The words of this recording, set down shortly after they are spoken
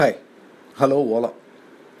Hello, Ola.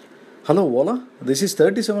 Hello, Ola. This is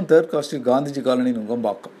 37 Third Court Street, Gandhiji Colony,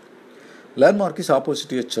 Nungambakam. Landmark is opposite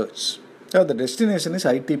to a church. The destination is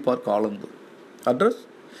IT Park, Alandu. Address?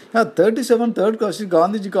 37 Third Court Street,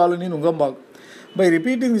 Gandhiji Colony, Nungambakam. By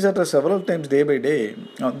repeating this address several times day by day,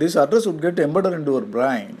 this address would get embedded into our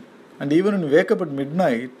brain. And even when we wake up at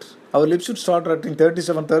midnight, our lips should start writing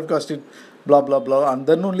 37 Third Court Street, blah blah blah, and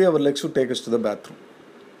then only our legs should take us to the bathroom.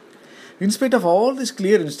 In spite of all these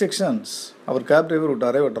clear instructions, our cab driver would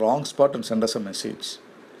arrive at the wrong spot and send us a message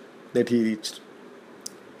that he reached.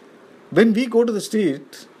 When we go to the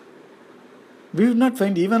street, we would not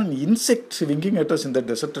find even an insect winking at us in the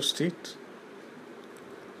deserted street.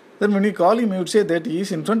 Then when we call him, he would say that he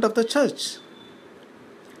is in front of the church.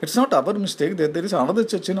 It's not our mistake that there is another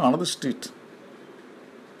church in another street.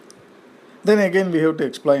 Then again we have to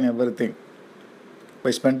explain everything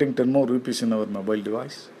by spending 10 more rupees in our mobile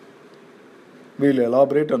device. We will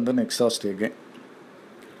elaborate and then exhaust again.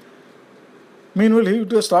 Meanwhile, he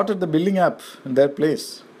would have started the billing app in their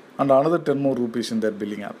place and another 10 more rupees in their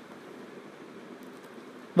billing app.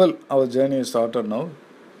 Well, our journey is started now,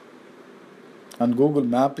 and Google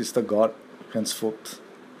Map is the God henceforth.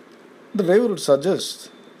 The driver would suggest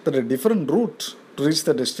that a different route to reach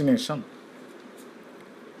the destination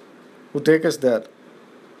would take us there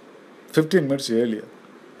 15 minutes earlier.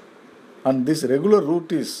 And this regular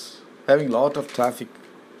route is having a lot of traffic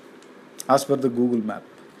as per the Google Map.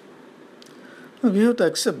 We have to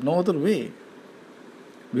accept no other way.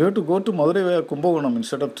 We have to go to Madurai via Kumbakonam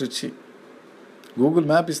instead of Trichy. Google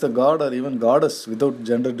Map is the god or even goddess without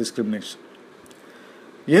gender discrimination.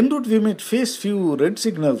 En route we might face few red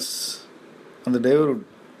signals and the driver would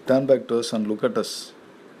turn back to us and look at us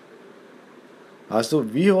as though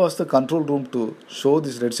we was the control room to show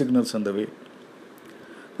these red signals on the way.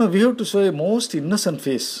 Now we have to show a most innocent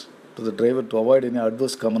face to the driver to avoid any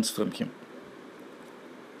adverse comments from him.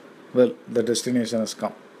 Well, the destination has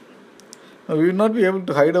come. Now, we will not be able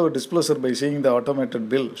to hide our displeasure by seeing the automated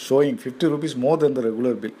bill showing 50 rupees more than the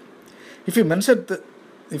regular bill. If we mentioned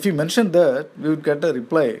that, we would get a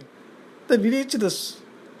reply that we reached this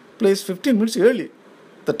place 15 minutes early.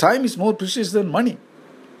 The time is more precious than money.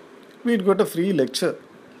 We would get a free lecture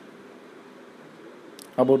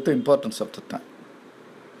about the importance of the time.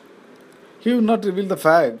 He would not reveal the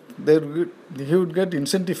fact that he would get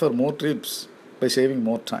incentive for more trips by saving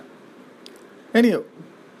more time. Anyhow,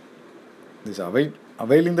 this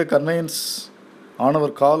availing the conveyance on our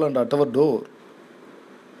call and at our door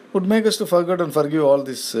would make us to forget and forgive all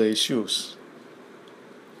these issues.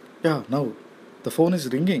 Now the phone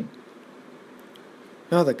is ringing.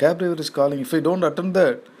 The cab driver is calling. If I don't attend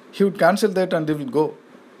that, he would cancel that and he will go.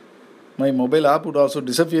 My mobile app would also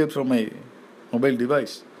disappear from my mobile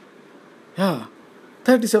device.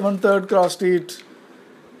 37 Third Cross Street,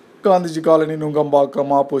 Gandhiji Colony,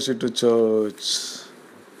 Nungambakam, opposite to church.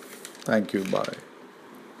 Thank you, bye.